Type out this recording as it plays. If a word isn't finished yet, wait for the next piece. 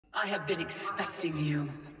I have been expecting you.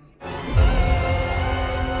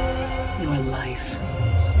 Your life,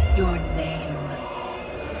 your name,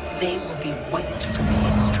 they will be wiped from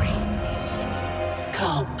history.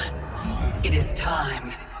 Come, it is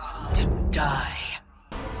time to die.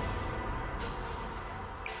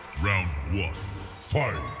 Round 1,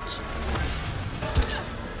 fight!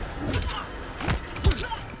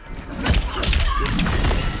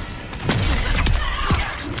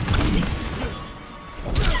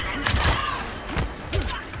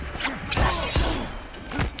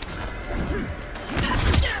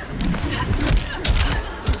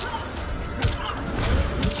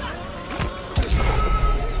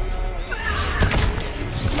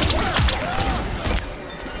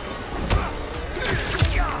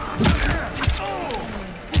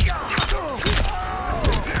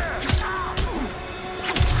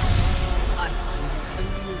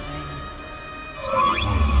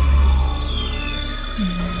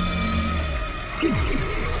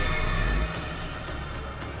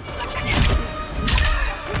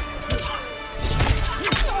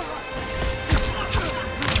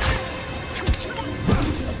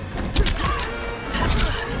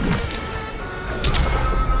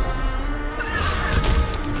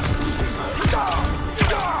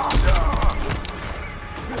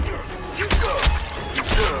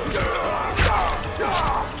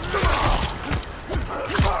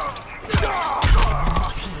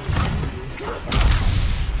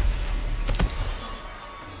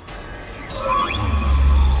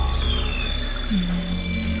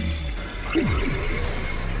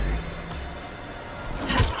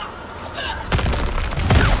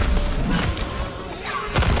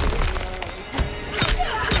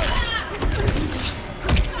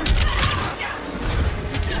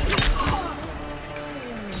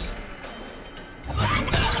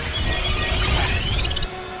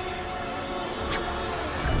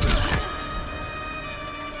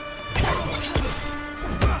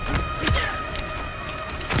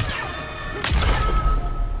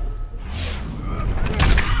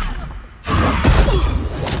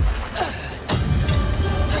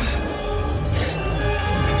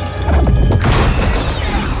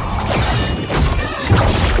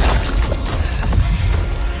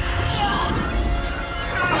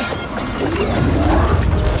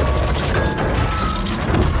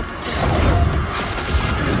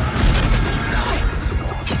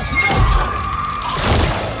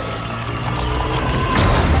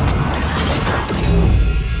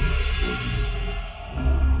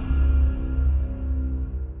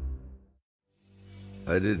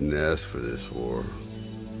 I didn't ask for this war,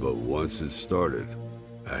 but once it started,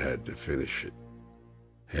 I had to finish it.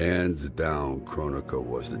 Hands down, Kronika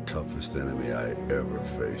was the toughest enemy I ever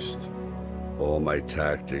faced. All my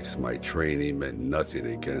tactics, my training meant nothing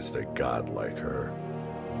against a god like her.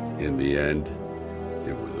 In the end,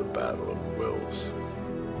 it was a battle of wills.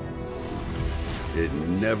 It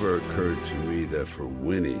never occurred to me that for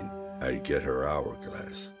winning, I'd get her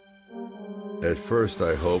hourglass. At first,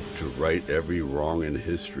 I hoped to right every wrong in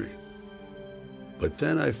history. But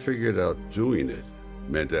then I figured out doing it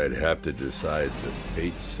meant I'd have to decide the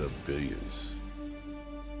fates of billions.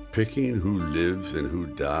 Picking who lives and who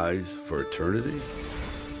dies for eternity?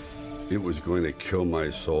 It was going to kill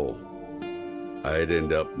my soul. I'd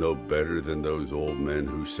end up no better than those old men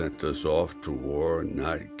who sent us off to war,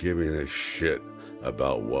 not giving a shit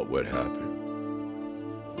about what would happen.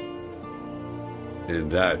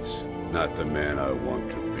 And that's not the man I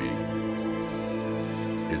want to be.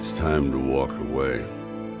 It's time to walk away,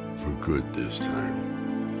 for good this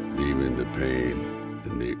time, leaving the pain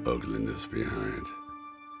and the ugliness behind.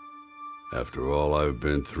 After all I've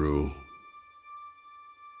been through,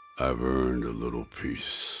 I've earned a little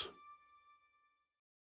peace.